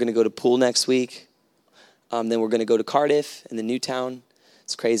 Now we're going to go to Poole next week. Then we're going to go to Cardiff and then Newtown.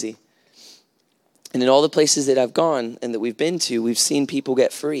 It's crazy. And in all the places that I've gone and that we've been to, we've seen people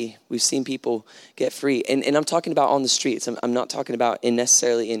get free. We've seen people get free. And I'm talking about on the streets. I'm not talking about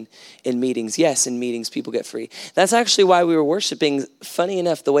necessarily in meetings. Yes, in meetings, people get free. That's actually why we were worshiping, funny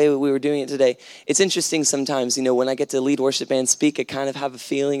enough, the way we were doing it today. It's interesting sometimes, when I get to lead worship and speak, I kind of have a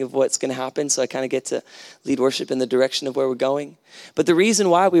feeling of what's going to happen. So I kind of get to lead worship in the direction of where we're going. But the reason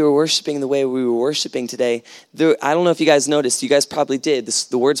why we were worshiping the way we were worshiping today, I don't know if you guys noticed. You guys probably did.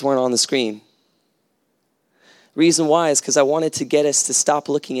 The words weren't on the screen. Reason why is because I wanted to get us to stop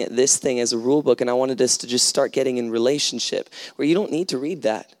looking at this thing as a rule book, and I wanted us to just start getting in relationship where you don't need to read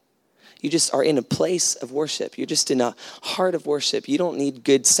that. You just are in a place of worship. You're just in a heart of worship. You don't need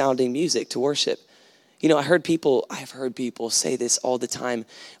good sounding music to worship. I've heard people say this all the time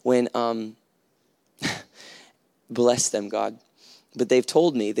when, bless them, God. But they've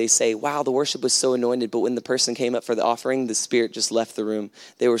told me, they say, wow, the worship was so anointed, but when the person came up for the offering, the spirit just left the room.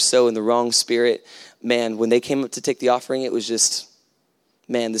 They were so in the wrong spirit. Man, when they came up to take the offering, it was just,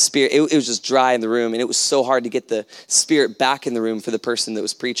 the spirit, it was just dry in the room, and it was so hard to get the spirit back in the room for the person that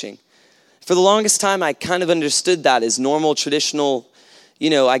was preaching. For the longest time, I kind of understood that as normal, traditional,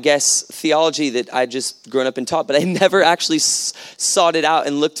 I guess theology that I just grown up and taught, but I never actually sought it out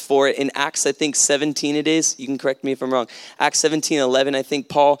and looked for it. In Acts, I think 17 it is. You can correct me if I'm wrong. Acts 17:11, I think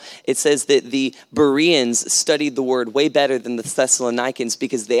Paul, it says that the Bereans studied the word way better than the Thessalonians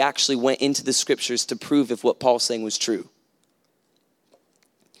because they actually went into the scriptures to prove if what Paul's saying was true.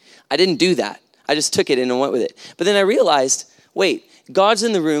 I didn't do that. I just took it and went with it. But then I realized, wait, God's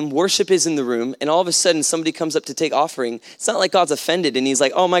in the room, worship is in the room, and all of a sudden somebody comes up to take offering. It's not like God's offended and he's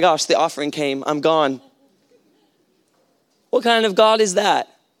like, oh my gosh, the offering came, I'm gone. What kind of God is that?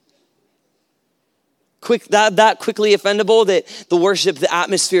 That quickly offendable that the worship, the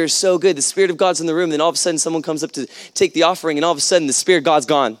atmosphere is so good. The Spirit of God's in the room, then all of a sudden someone comes up to take the offering and all of a sudden the Spirit of God's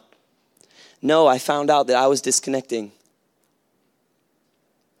gone. No, I found out that I was disconnecting.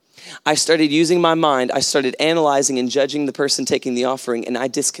 I started using my mind. I started analyzing and judging the person taking the offering, and I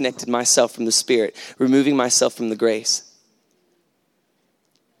disconnected myself from the Spirit, removing myself from the grace.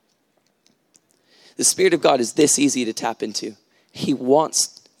 The Spirit of God is this easy to tap into. He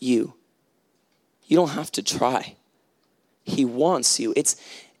wants you. You don't have to try. He wants you. It's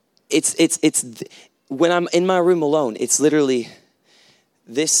when I'm in my room alone, it's literally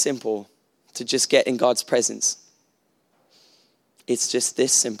this simple to just get in God's presence. It's just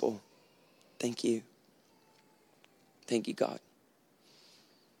this simple. Thank you. Thank you, God.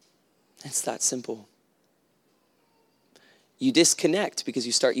 It's that simple. You disconnect because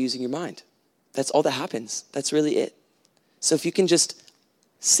you start using your mind. That's all that happens. That's really it. So if you can just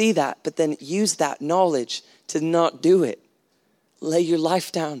see that, but then use that knowledge to not do it. Lay your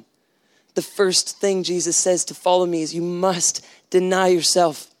life down. The first thing Jesus says to follow me is you must deny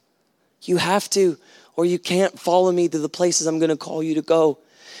yourself. You have to. Or you can't follow me to the places I'm going to call you to go,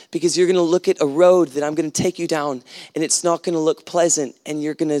 because you're going to look at a road that I'm going to take you down and it's not going to look pleasant and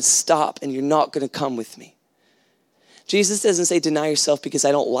you're going to stop and you're not going to come with me. Jesus doesn't say deny yourself because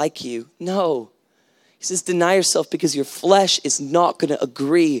I don't like you. No. He says deny yourself because your flesh is not going to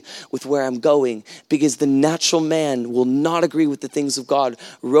agree with where I'm going, because the natural man will not agree with the things of God.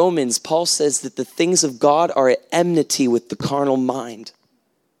 Romans, Paul says that the things of God are at enmity with the carnal mind,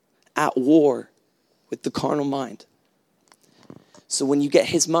 at war with the carnal mind. So when you get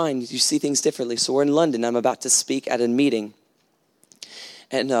his mind, you see things differently. So we're in London. I'm about to speak at a meeting.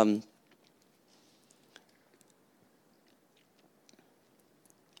 And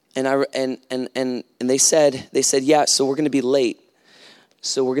they said, yeah, so we're going to be late.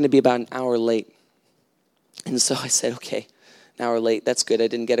 So we're going to be about an hour late. And so I said, okay, an hour late. That's good. I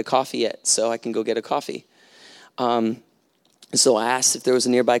didn't get a coffee yet, so I can go get a coffee. So I asked if there was a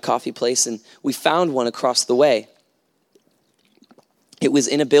nearby coffee place, and we found one across the way. It was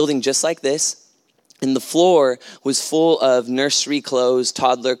in a building just like this, and the floor was full of nursery clothes,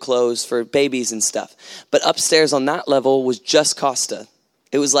 toddler clothes for babies and stuff. But upstairs on that level was just Costa.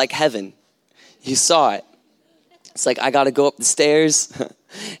 It was like heaven. You saw it. It's like, I got to go up the stairs,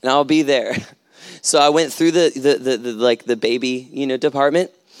 and I'll be there. So I went through the baby,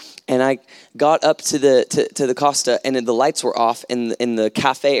 department. And I got up to the Costa, and the lights were off, and the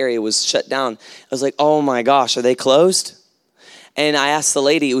cafe area was shut down. I was like, oh my gosh, are they closed? And I asked the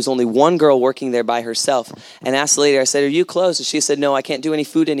lady, it was only one girl working there by herself. And I asked the lady, I said, are you closed? And she said, no, I can't do any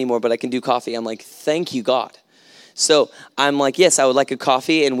food anymore, but I can do coffee. I'm like, thank you, God. So I'm like, yes, I would like a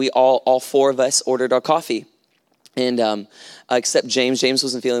coffee. And we all four of us ordered our coffee. And except James. James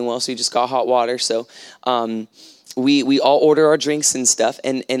wasn't feeling well, so he just got hot water. So we all order our drinks and stuff,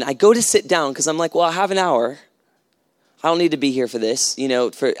 and I go to sit down because I'm like, well, I have an hour. I don't need to be here for this. I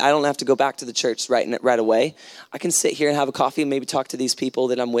don't have to go back to the church right away. I can sit here and have a coffee and maybe talk to these people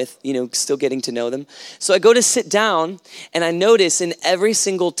that I'm with, still getting to know them. So I go to sit down, and I notice in every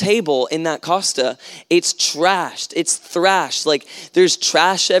single table in that Costa, it's trashed. It's thrashed. Like, there's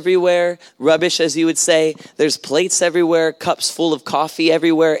trash everywhere, rubbish, as you would say. There's plates everywhere, cups full of coffee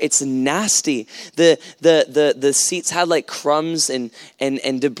everywhere. It's nasty. The seats had like crumbs and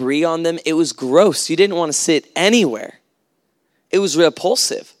debris on them. It was gross. You didn't want to sit anywhere. It was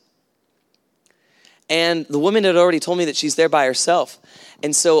repulsive. And the woman had already told me that she's there by herself.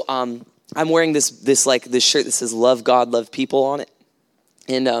 And so I'm wearing this shirt that says love God, love people on it.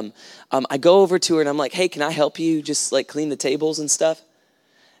 And I go over to her and I'm like, hey, can I help you just like clean the tables and stuff?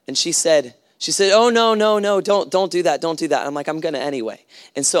 And she said, oh, no, don't do that. Don't do that. I'm like, I'm going to anyway.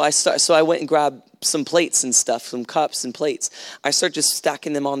 And so I went and grabbed some plates and stuff, some cups and plates. I start just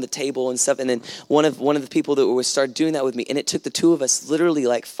stacking them on the table and stuff. And then one of the people that would start doing that with me, and it took the two of us literally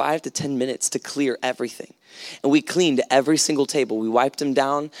like 5 to 10 minutes to clear everything. And we cleaned every single table. We wiped them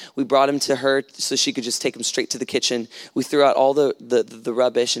down. We brought them to her so she could just take them straight to the kitchen. We threw out all the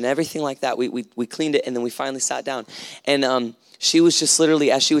rubbish and everything like that. We cleaned it, and then we finally sat down. And she was just literally,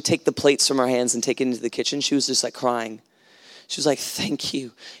 as she would take the plates from our hands and take it into the kitchen, she was just like crying. She was like, thank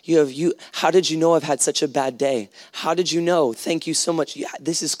you. How did you know I've had such a bad day? How did you know? Thank you so much. Yeah,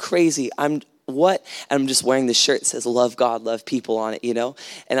 this is crazy. What? And I'm just wearing this shirt that says love God, love people on it,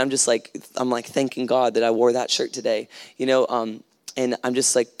 And I'm thanking God that I wore that shirt today, and I'm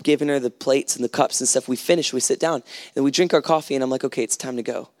just like giving her the plates and the cups and stuff. We finish, we sit down, and we drink our coffee, and I'm like, okay, it's time to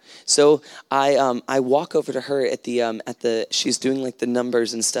go. So I walk over to her at the she's doing like the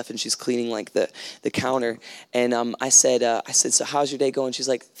numbers and stuff, and she's cleaning like the counter. And I said, so how's your day going? She's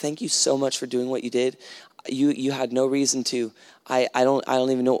like, thank you so much for doing what you did. You had no reason to. I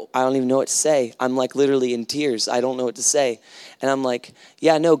don't even know what to say. I'm like literally in tears. I don't know what to say. And I'm like,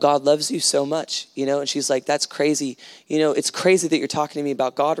 yeah, no, God loves you so much, And she's like, that's crazy. It's crazy that you're talking to me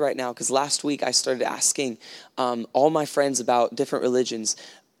about God right now, because last week I started asking all my friends about different religions,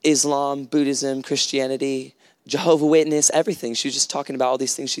 Islam, Buddhism, Christianity, Jehovah's Witness, everything. She was just talking about all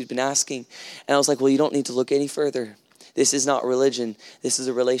these things she'd been asking. And I was like, well, you don't need to look any further. This is not religion. This is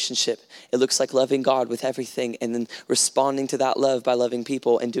a relationship. It looks like loving God with everything and then responding to that love by loving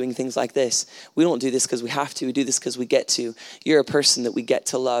people and doing things like this. We don't do this because we have to. We do this because we get to. You're a person that we get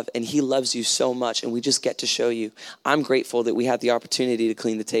to love, and he loves you so much, and we just get to show you. I'm grateful that we had the opportunity to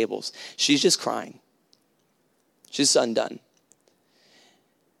clean the tables. She's just crying. She's undone.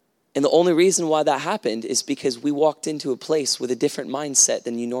 And the only reason why that happened is because we walked into a place with a different mindset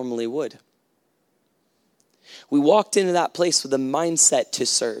than you normally would. We walked into that place with a mindset to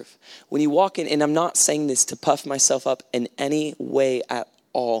serve. When you walk in, and I'm not saying this to puff myself up in any way at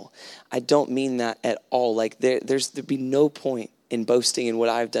all. I don't mean that at all. Like there'd be no point in boasting in what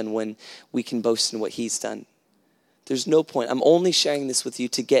I've done when we can boast in what he's done. There's no point. I'm only sharing this with you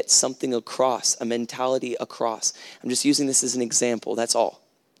to get something across, a mentality across. I'm just using this as an example. That's all.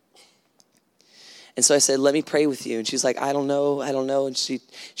 And so I said, let me pray with you. And she's like, I don't know. And she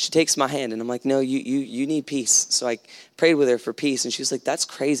takes my hand, and I'm like, no, you need peace. So I prayed with her for peace. And she's like, that's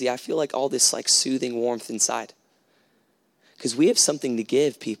crazy. I feel like all this like soothing warmth inside. Because we have something to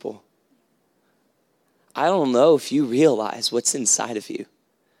give people. I don't know if you realize what's inside of you.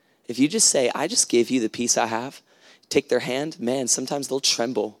 If you just say, I just give you the peace I have, take their hand, man, sometimes they'll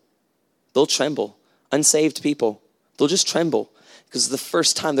tremble. They'll tremble. Unsaved people, they'll just tremble. Because it's the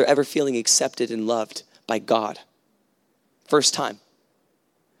first time they're ever feeling accepted and loved by God. First time.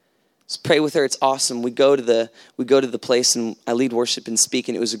 Just pray with her. It's awesome. We go to the place, and I lead worship and speak,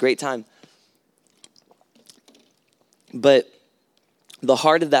 and it was a great time. But the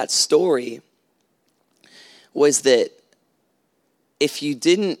heart of that story was that if you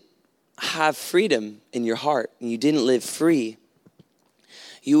didn't have freedom in your heart and you didn't live free,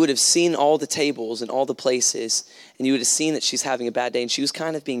 you would have seen all the tables and all the places, and you would have seen that she's having a bad day, and she was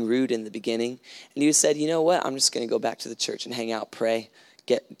kind of being rude in the beginning. And you would have said, you know what, I'm just going to go back to the church and hang out, pray,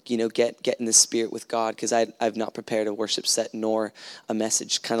 get in the spirit with God, because I've not prepared a worship set nor a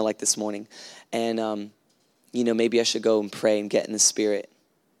message, kind of like this morning. And, maybe I should go and pray and get in the spirit,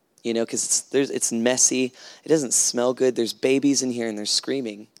 because it's messy. It doesn't smell good. There's babies in here, and they're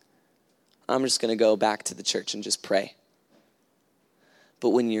screaming. I'm just going to go back to the church and just pray. But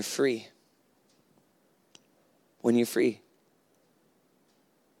when you're free,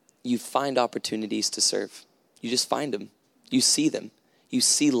 you find opportunities to serve. You just find them. You see them. You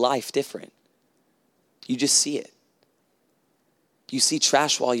see life different. You just see it. You see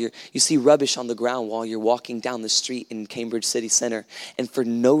trash you see rubbish on the ground while you're walking down the street in Cambridge City Center. And for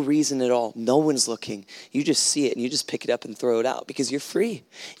no reason at all, no one's looking. You just see it and you just pick it up and throw it out because you're free.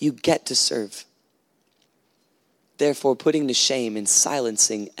 You get to serve. Therefore, putting to shame and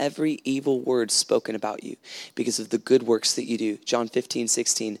silencing every evil word spoken about you because of the good works that you do. John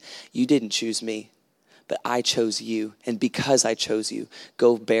 15:16, you didn't choose me, but I chose you. And because I chose you,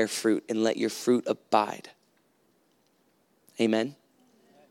 go bear fruit and let your fruit abide. Amen.